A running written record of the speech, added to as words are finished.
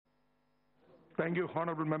Thank you,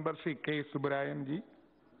 Honorable Member Sri K. Subbarayan ji.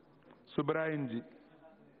 Subbarayan ji.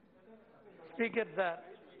 Speaker sir,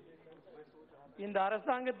 இந்த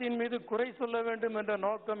அரசாங்கத்தின் மீது குறை சொல்ல வேண்டும் என்ற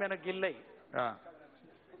நோக்கம் எனக்கு இல்லை.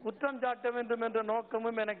 குற்றம் சாட்ட வேண்டும் என்ற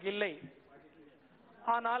நோக்கமும் எனக்கு இல்லை.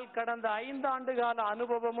 ஆனால் கடந்த 5 ஆண்டு கால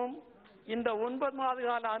அனுபவமும் இந்த 9 மாத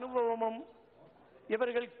கால அனுபவமும்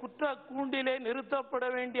இவர்கள் குற்ற கூண்டிலே நிறுத்தப்பட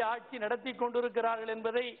வேண்டிய ஆட்சி நடத்தி கொண்டிருக்கிறார்கள்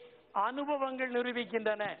என்பதை அனுபவங்கள்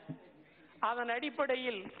நிரூபிக்கின்றன. அதன்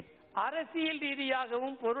அடிப்படையில் அரசியல்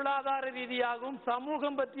ரீதியாகவும் பொருளாதார ரீதியாகவும்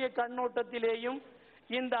சமூகம் பற்றிய கண்ணோட்டத்திலேயும்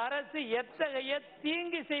இந்த அரசு எத்தகைய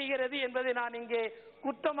தீங்கு செய்கிறது என்பதை நான் இங்கே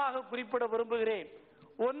குற்றமாக குறிப்பிட விரும்புகிறேன்.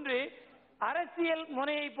 ஒன்று, அரசியல்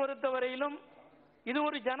முனையை பொறுத்தவரையிலும் இது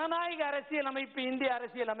ஒரு ஜனநாயக அரசியல் அமைப்பு, இந்திய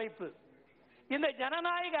அரசியல் அமைப்பு. இந்த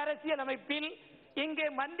ஜனநாயக அரசியல் அமைப்பில் இங்கே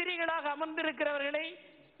மந்திரிகளாக அமர்ந்திருக்கிறவர்களை,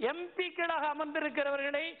 எம்பிக்களாக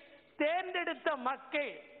அமர்ந்திருக்கிறவர்களை தேர்ந்தெடுத்த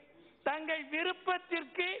மக்கள் தங்கள்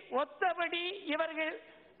விருப்பத்திற்கு ஒத்தபடி இவர்கள்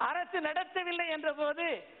அரசு நடத்தவில்லை என்ற போது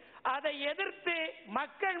அதை எதிர்த்து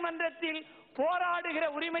மக்கள் மன்றத்தில் போராடுகிற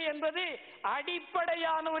உரிமை என்பது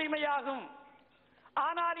அடிப்படையான உரிமையாகும்.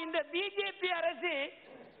 ஆனால் இந்த பிஜேபி அரசு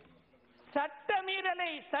சட்ட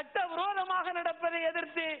மீறலை சட்டவிரோதமாக நடப்பதை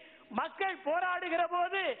எதிர்த்து மக்கள் போராடுகிற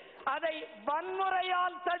போது அதை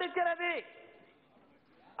வன்முறையால் தடுக்கிறது.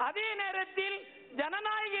 அதே நேரத்தில்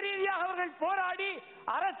ஜனநாயக ரீதியாக அவர்கள் போராடி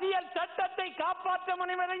அரசியல் சட்டத்தை காப்பாற்ற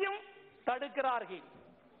முனைவதையும் தடுக்கிறார்கள்,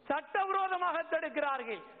 சட்டவிரோதமாக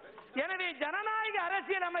தடுக்கிறார்கள். எனவே ஜனநாயக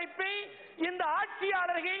அரசியல் அமைப்பை இந்த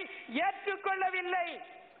ஆட்சியாளர்கள் ஏற்றுக்கொள்ளவில்லை.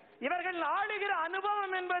 இவர்கள் ஆளுகிற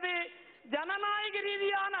அனுபவம் என்பது ஜனநாயக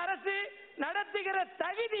ரீதியான அரசு நடத்துகிற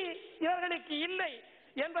தகுதி இவர்களுக்கு இல்லை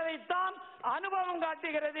என்பதைத்தான் அனுபவம்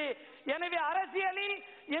காட்டுகிறது. எனவே அரசியலில்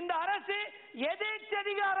இந்த அரசு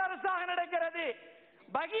எதேச்சதிகார அரசாக நடக்கிறது.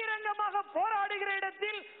 பகிரங்கமாக போராடுகிற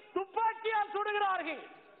இடத்தில் துப்பாக்கியால் சுடுகிறார்கள்.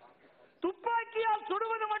 துப்பாக்கியால்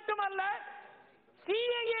சுடுவது மட்டுமல்ல,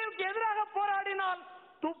 சிஏஏவுக்கு எதிராக போராடினால்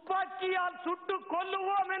துப்பாக்கியால் சுட்டு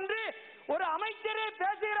கொல்லுவோம் என்று ஒரு அமைச்சரே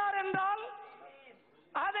பேசுகிறார் என்றால்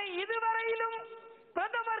அதை இதுவரையிலும்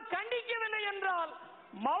பிரதமர் கண்டிக்கவில்லை என்றால்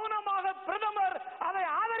மௌனமாக பிரதமர் அதை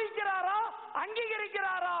ஆதரிக்கிறாரா,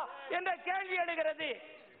 அங்கீகரிக்கிறாரா என்ற கேள்வி எழுகிறது.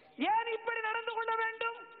 ஏன் இப்படி நடந்து கொள்ள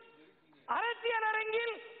வேண்டும்? அரசியல்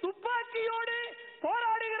அரங்கில் துப்பாக்கியோடு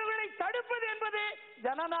போராடுகிறவர்களை தடுப்பது என்பது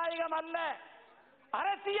ஜனநாயகம் அல்ல.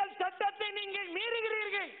 அரசியல் சட்டத்தை நீங்கள்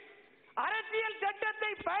மீறுகிறீர்கள். அரசியல்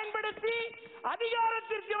சட்டத்தை பயன்படுத்தி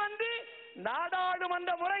அதிகாரத்திற்கு வந்து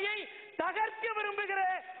நாடாளுமன்ற முறையை தகர்க்க விரும்புகிற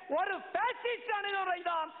ஒரு பாசிஸ்ட் அணுகுமுறை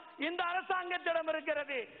தான் இந்த அரசாங்கத்திடம்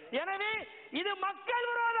இருக்கிறது. எனவே இது மக்கள்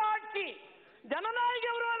விரோத ஆட்சி, ஜனநாயக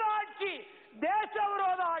விரோத ஆட்சி, தேச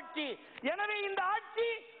விரோத ஆட்சி. எனவே இந்த ஆட்சி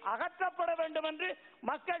அகற்றப்பட வேண்டும் என்று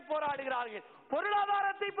மக்கள் போராடுகிறார்கள்.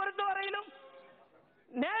 பொருளாதாரத்தை பொறுத்தவரையிலும்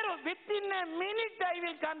Nehru, within a minute I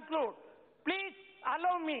will conclude. Please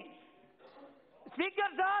allow me.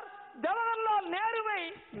 Speaker sir, Jawaharlal நேருவை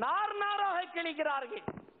நார் நாராக கிழிக்கிறார்கள்.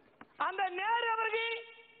 அந்த நேரு அவர்கள்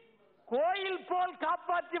கோயில் போல்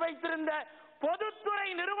காப்பாற்றி வைத்திருந்த பொதுத்துறை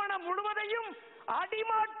நிறுவனம் முழுவதையும்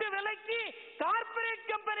அடிமாட்டு விலைக்கு கார்ப்பரேட்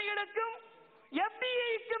கம்பெனிகளுக்கும்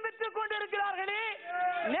எஃப்டிஐக்கும் விற்றுக் கொண்டிருக்கிறார்களே.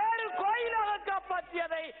 நேரு கோயிலாக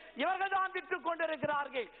காப்பாற்றியதை இவர்கள் தான் விற்றுக்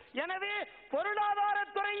கொண்டிருக்கிறார்கள். எனவே பொருளாதார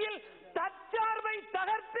துறையில் தற்சார்பை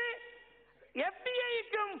தகர்த்து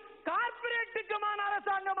எஃப்டிஐக்கும் கார்ப்பரேட்டுக்குமான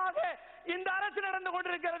அரசாங்கமாக இந்த அரசு நடந்து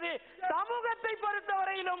கொண்டிருக்கிறது. சமூகத்தை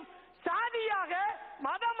பொறுத்தவரையிலும் சாதியாக,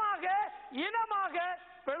 மதமாக, இனமாக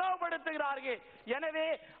பிளவுபடுத்துகிறார்கள். எனவே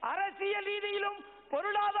அரசியல் ரீதியிலும்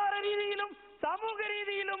பொருளாதார ரீதியிலும் சமூக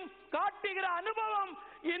ரீதியிலும் காட்டுகிற அனுபவம்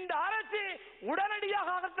இந்த அரசு உடனடியாக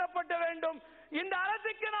அகற்றப்பட வேண்டும். இந்த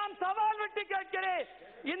அரசுக்கு நான் சவால் விட்டு கேட்கிறேன்.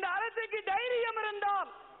 இந்த அரசுக்கு தைரியம்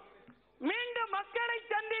இருந்தால் மீண்டும் மக்களை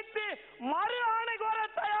சந்தித்து மறு ஆணை கோர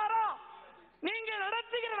தயாரா? நீங்கள்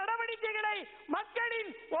நடத்துகிற நடவடிக்கைகளை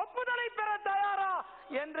மக்களின் ஒப்புதலை பெற தயாரா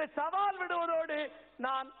என்று சவால் விடுவதோடு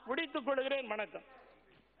நான் முடித்துக் கொள்கிறேன். வணக்கம்.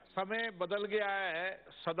 समय बदल गया है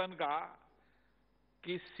सदन का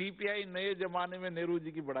कि सीपीआई नए जमाने में नेहरू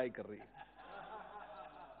जी की बड़ाई कर रही है।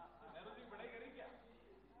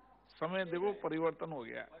 समय देखो परिवर्तन हो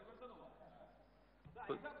गया।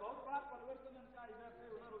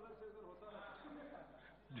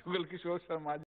 जुगल किशोर शर्मा